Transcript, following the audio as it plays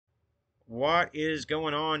What is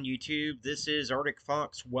going on, YouTube? This is Arctic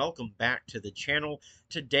Fox. Welcome back to the channel.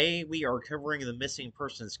 Today we are covering the missing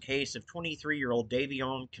persons case of 23-year-old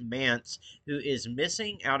Davione Comance, who is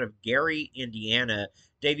missing out of Gary, Indiana.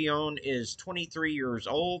 Davione is 23 years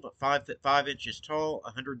old, 5 foot 5 inches tall,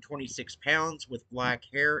 126 pounds, with black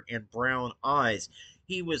hair and brown eyes.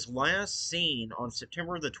 He was last seen on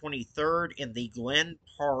September the 23rd in the Glen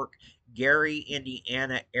Park, Gary,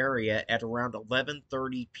 Indiana area at around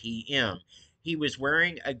 11:30 p.m. He was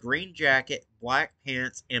wearing a green jacket, black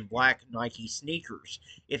pants, and black Nike sneakers.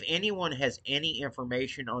 If anyone has any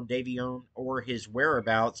information on Davione or his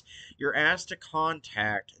whereabouts, you're asked to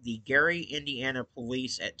contact the Gary, Indiana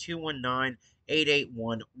police at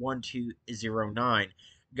 219-881-1209.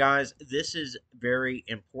 Guys, this is very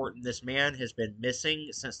important. This man has been missing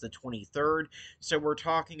since the 23rd, so we're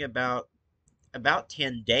talking about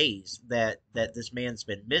 10 days that this man's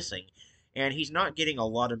been missing, and he's not getting a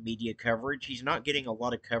lot of media coverage. He's not getting a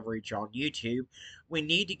lot of coverage on YouTube. We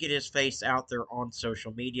need to get his face out there on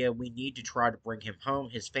social media. We need to try to bring him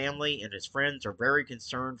home. His family and his friends are very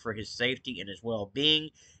concerned for his safety and his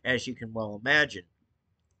well-being, as you can well imagine.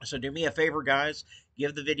 So do me a favor, guys,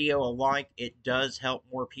 give the video a like. It does help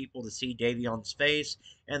more people to see Davion's face,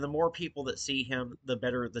 and the more people that see him, the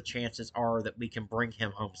better the chances are that we can bring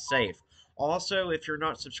him home safe. Also, if you're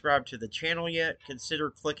not subscribed to the channel yet, consider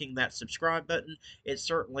clicking that subscribe button. It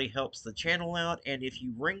certainly helps the channel out, and if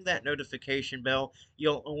you ring that notification bell,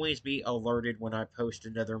 you'll always be alerted when I post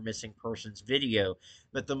another missing persons video.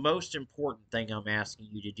 But the most important thing I'm asking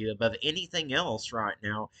you to do above anything else right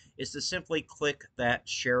now is to simply click that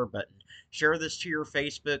share button. Share this to your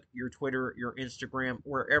Facebook, your Twitter, your Instagram,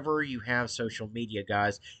 wherever you have social media,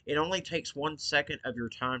 guys. It only takes 1 second of your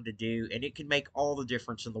time to do, and it can make all the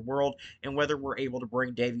difference in the world and whether we're able to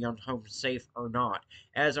bring Davion home safe or not.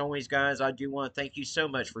 As always, guys, I do want to thank you so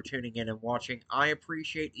much for tuning in and watching. I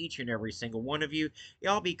appreciate each and every single one of you.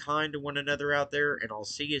 Y'all be kind to one another out there, and I'll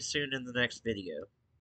see you soon in the next video.